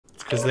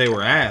Because they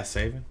were ass,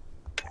 Savin.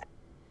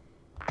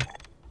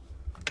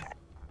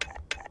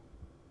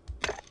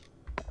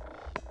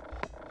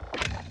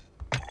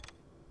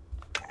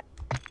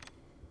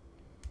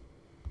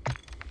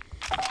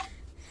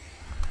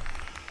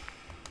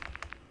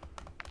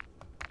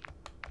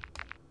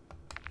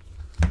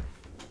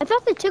 I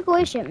thought they took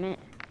away shipment.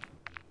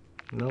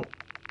 Nope.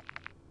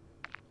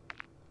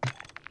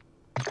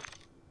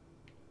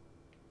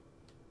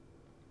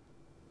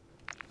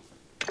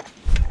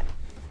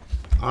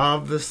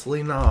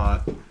 Obviously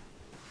not.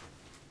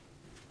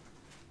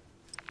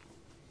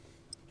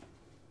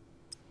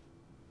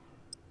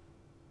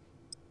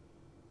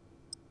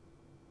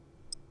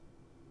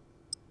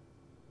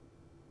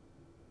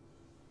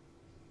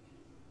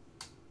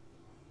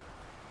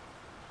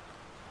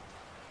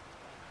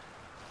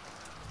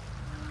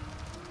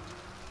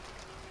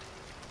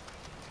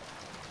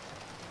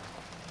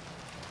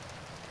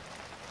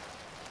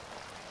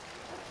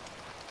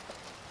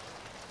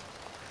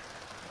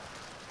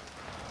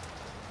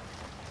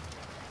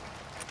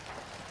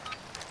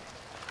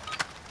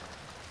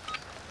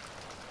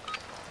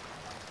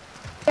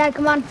 Dad,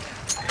 come on.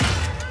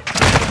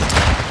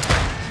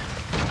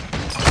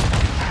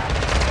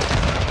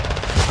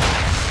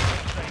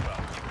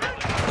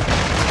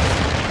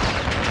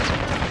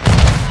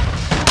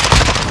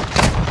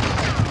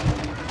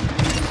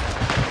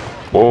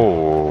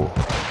 Oh.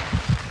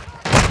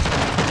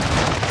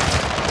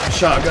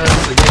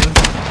 Shotguns again.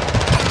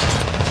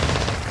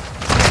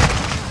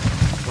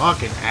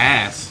 Fucking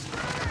ass.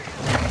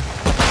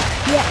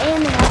 Yeah,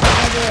 and they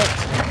have to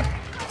it.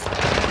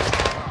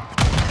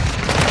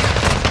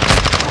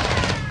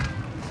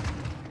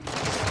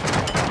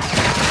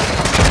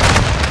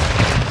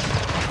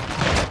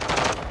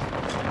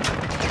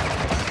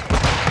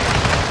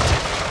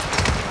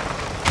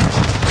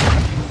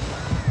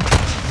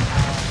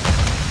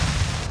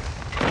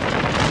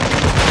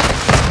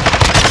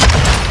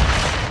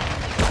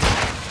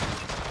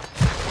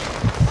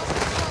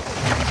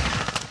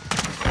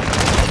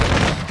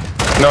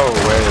 No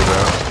way,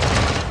 bro.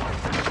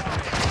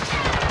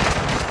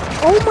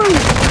 Oh my.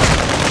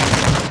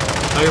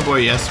 Tell your boy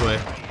yes way.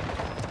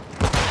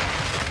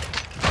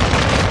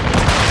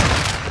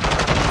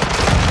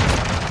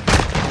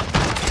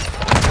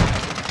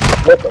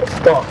 What the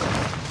fuck?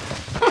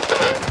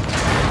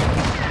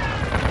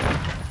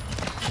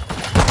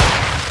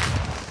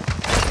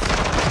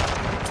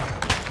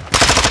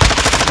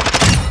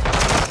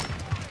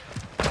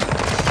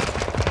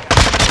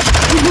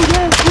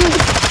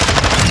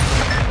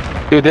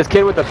 Dude, this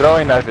kid with the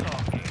throwing knife.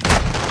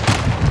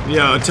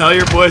 Yo, tell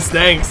your boys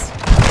thanks.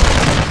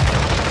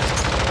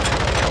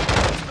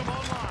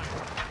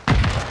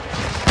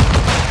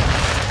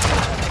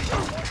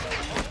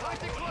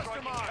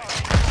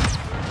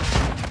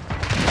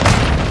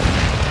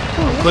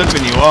 I'm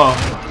clipping you off.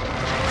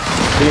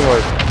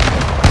 Teamwork.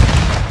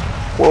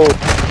 Whoa.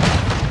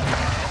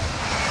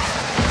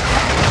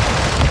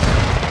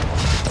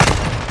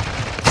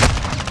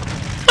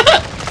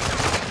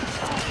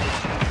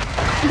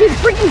 Dude,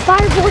 freaking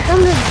firebolts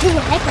under the kill the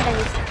heck out of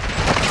this.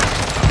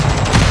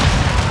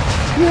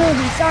 Dude, I'm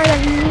sorry that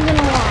you're even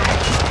alive.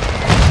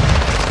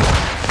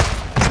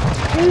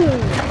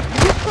 Dude,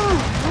 what the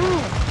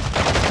hell?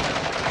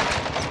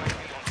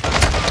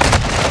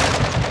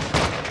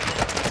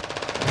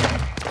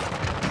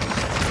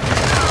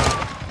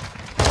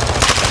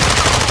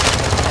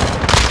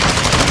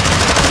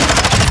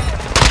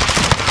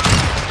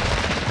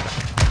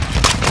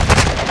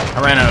 I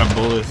ran out of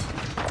bullets.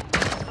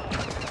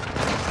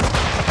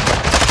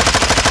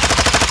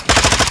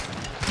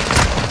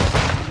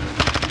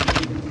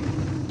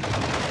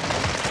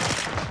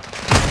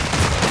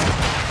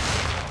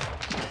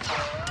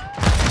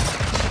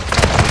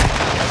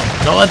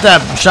 Don't let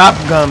that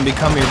shotgun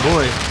become your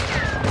boy.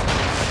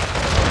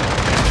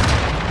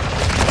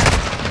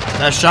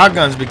 That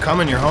shotgun's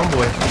becoming your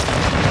homeboy.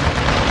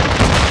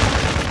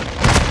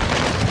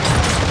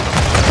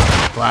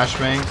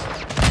 Flashbangs.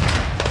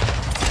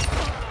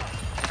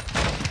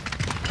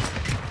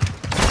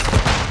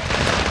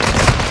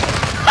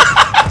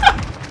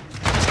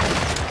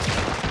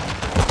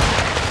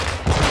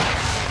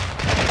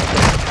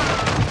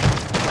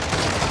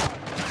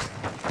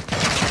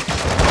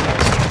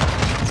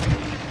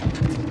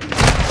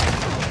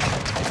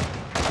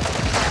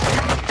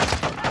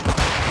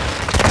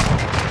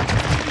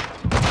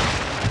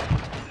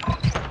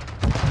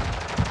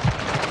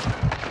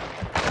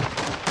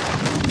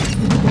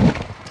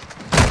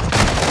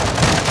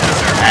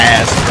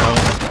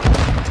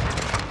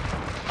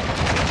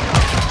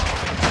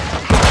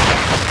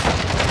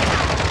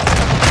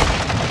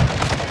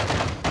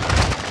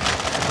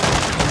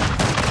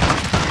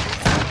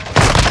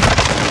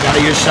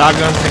 Gotta use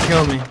shotguns to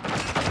kill me.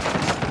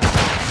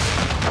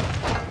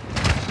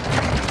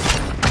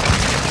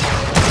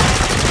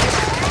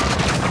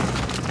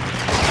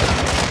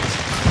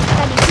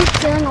 Daddy, keep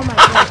killing all my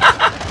bullets.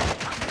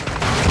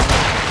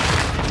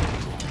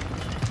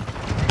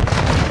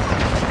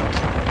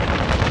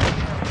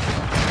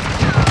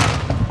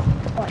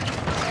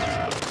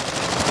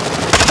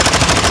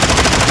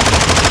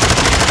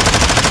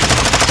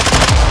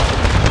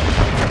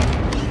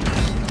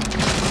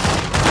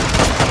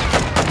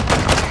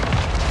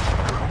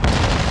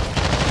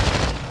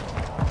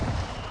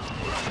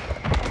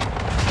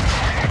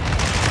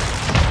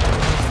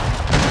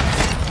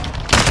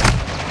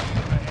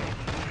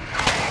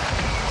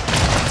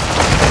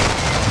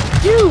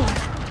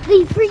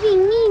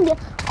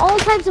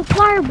 types of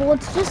fire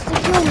bullets just to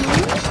kill me?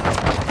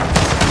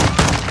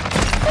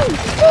 Dude,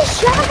 this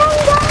shotgun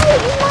guy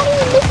is not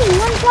even missing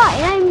one shot,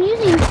 and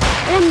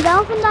I'm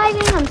dolphin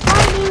diving, I'm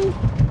sliding.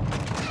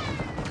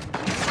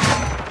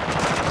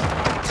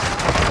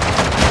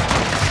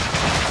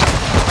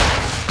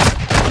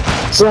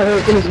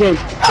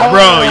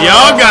 Bro,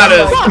 y'all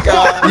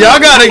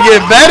gotta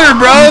get better,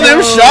 bro.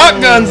 Them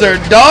shotguns are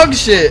dog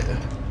shit.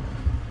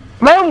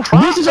 Man,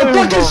 this is a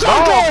fucking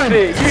shotgun!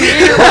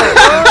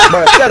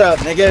 Bro, shut up,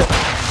 nigga.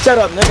 Shut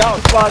up, nigga. I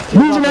was fucking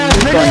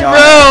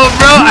Bro,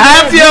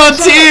 half your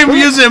team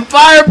using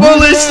fire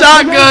bullet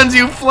shotguns,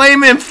 you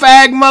flaming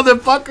fag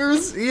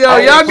motherfuckers. Yo,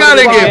 y'all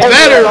gotta get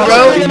better,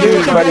 bro.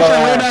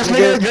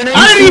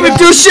 I didn't even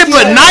do shit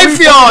but knife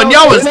y'all, and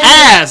y'all was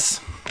ass.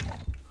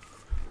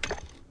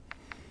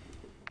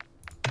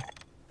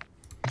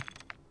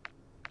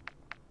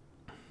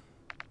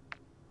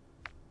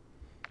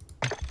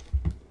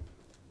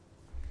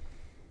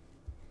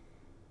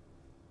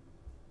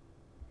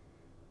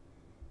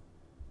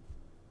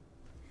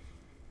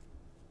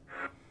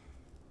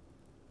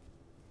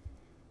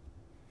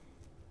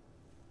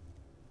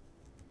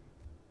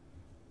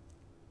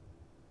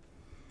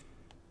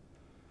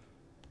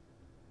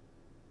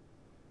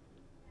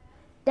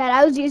 Dad,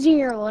 I was using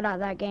your loadout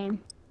that game.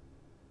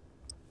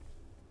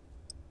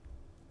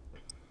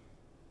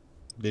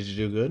 Did you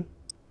do good?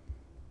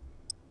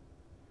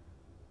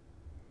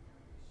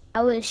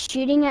 I was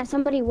shooting at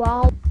somebody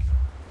while...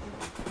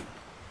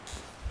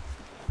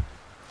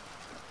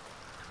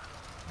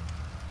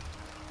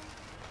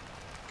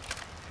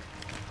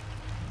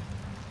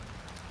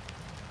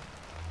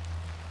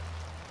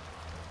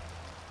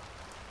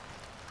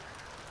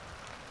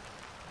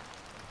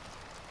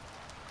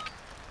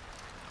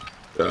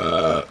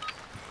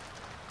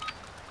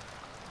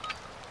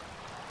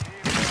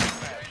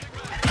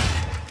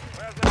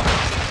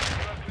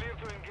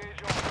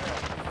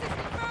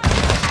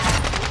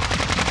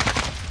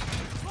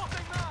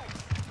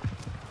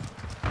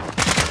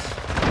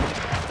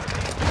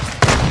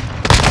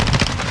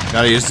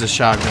 Gotta use the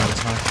shotguns,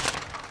 huh?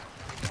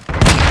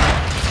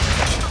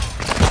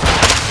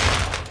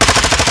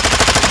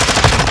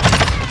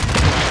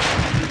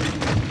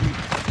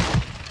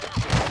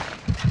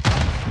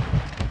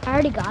 I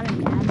already got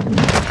him, Dad.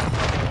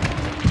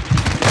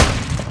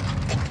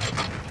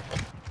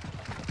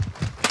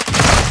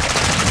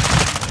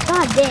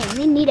 God dang,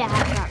 we need a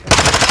half shotgun.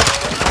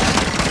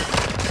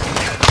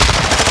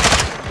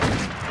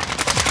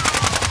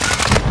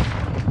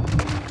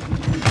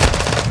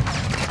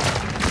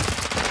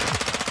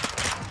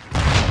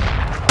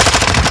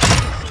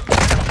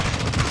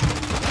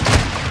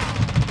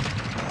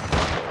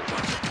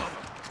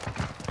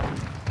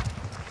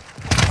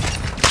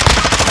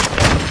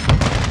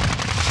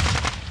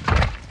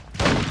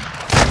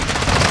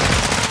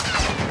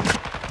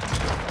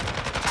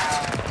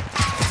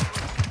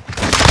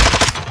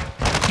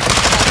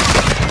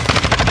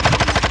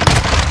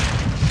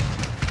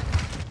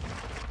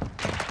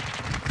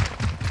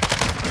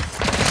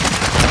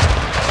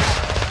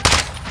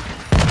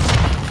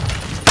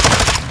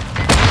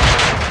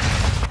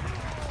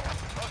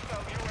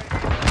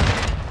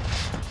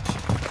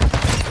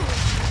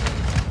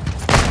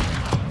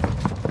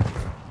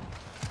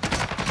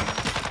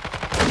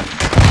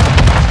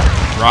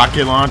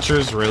 Rocket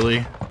launchers,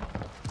 really?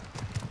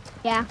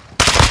 Yeah.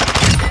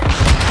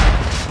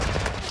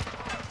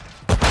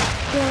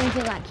 The only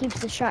thing that keeps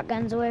the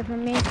shotguns away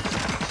from me.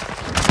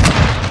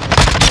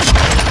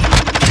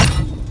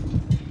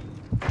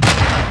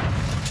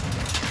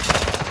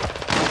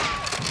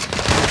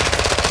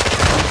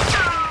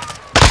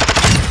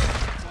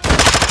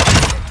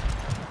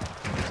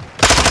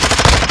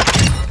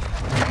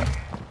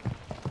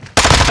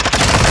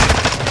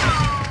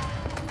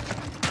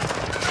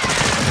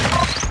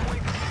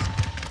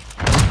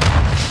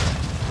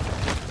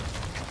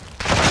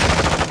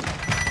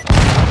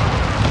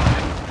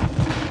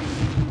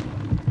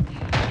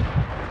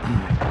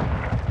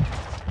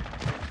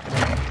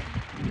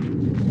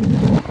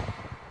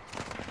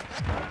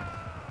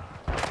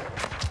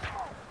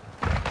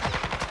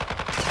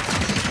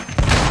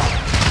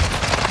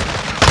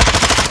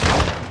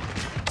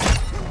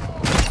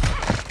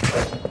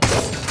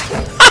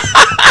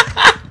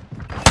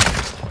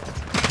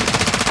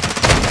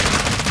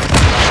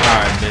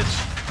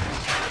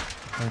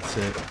 That's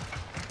it.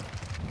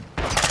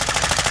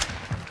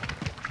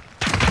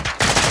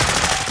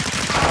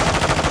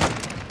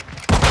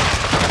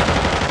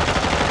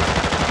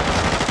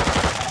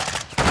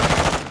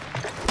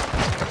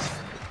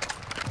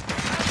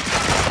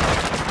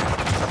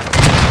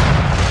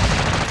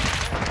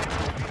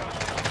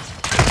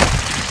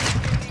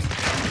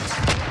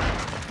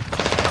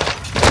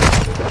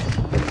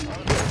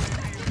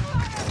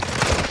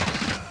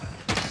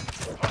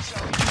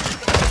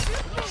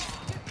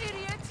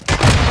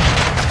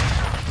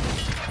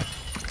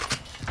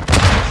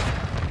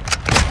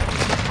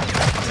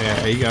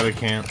 Yeah, you gotta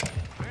camp.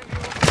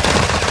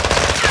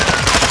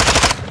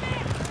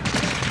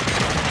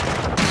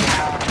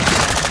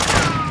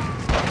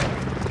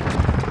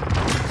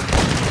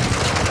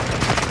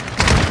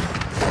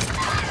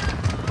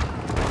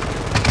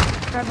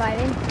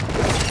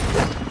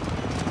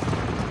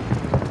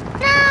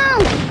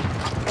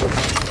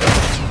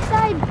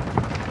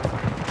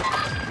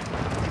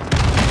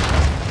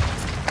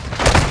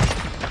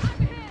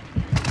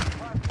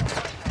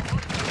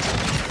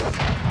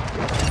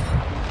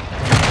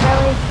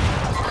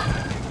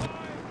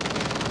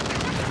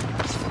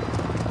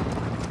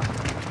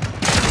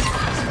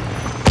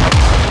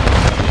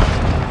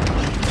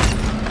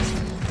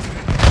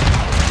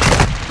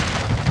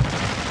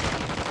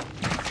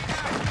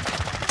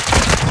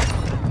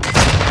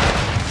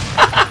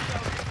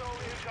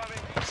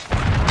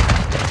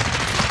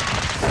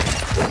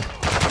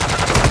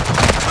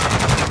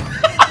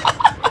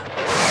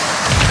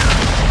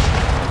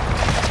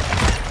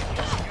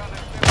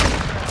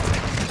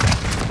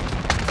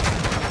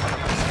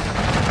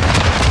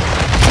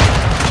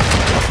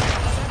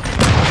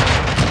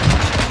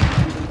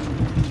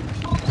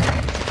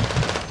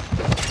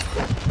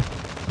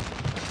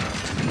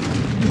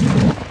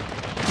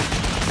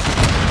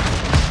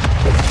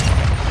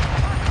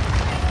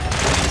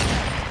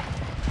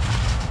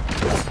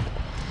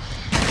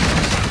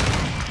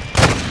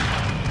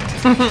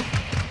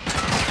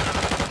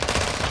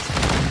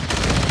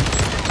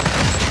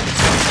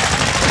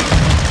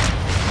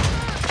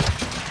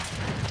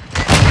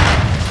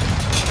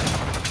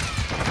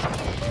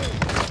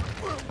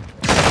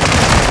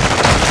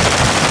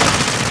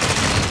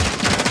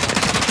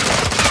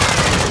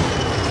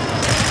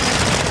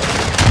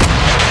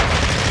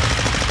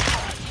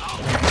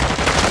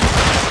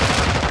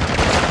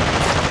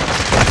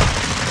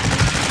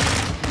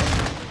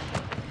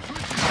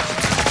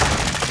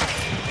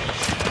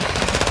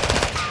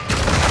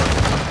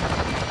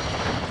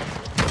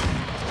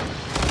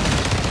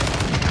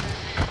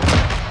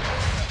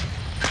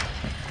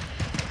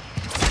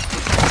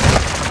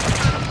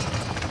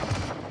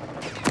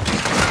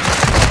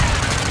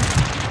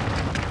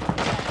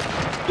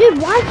 Dude,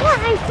 why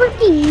can't I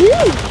freaking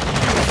move?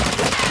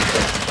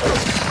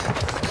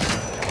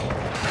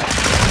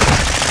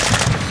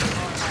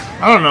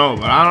 I don't know,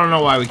 but I don't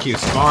know why we keep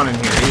spawning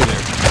here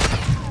either.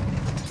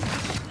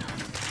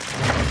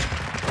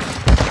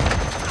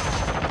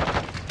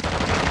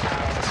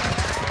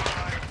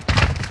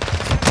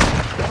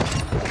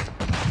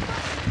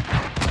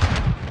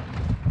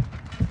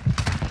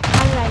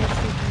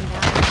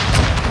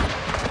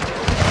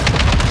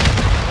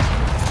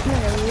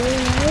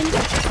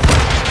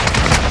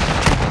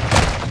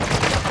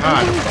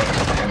 God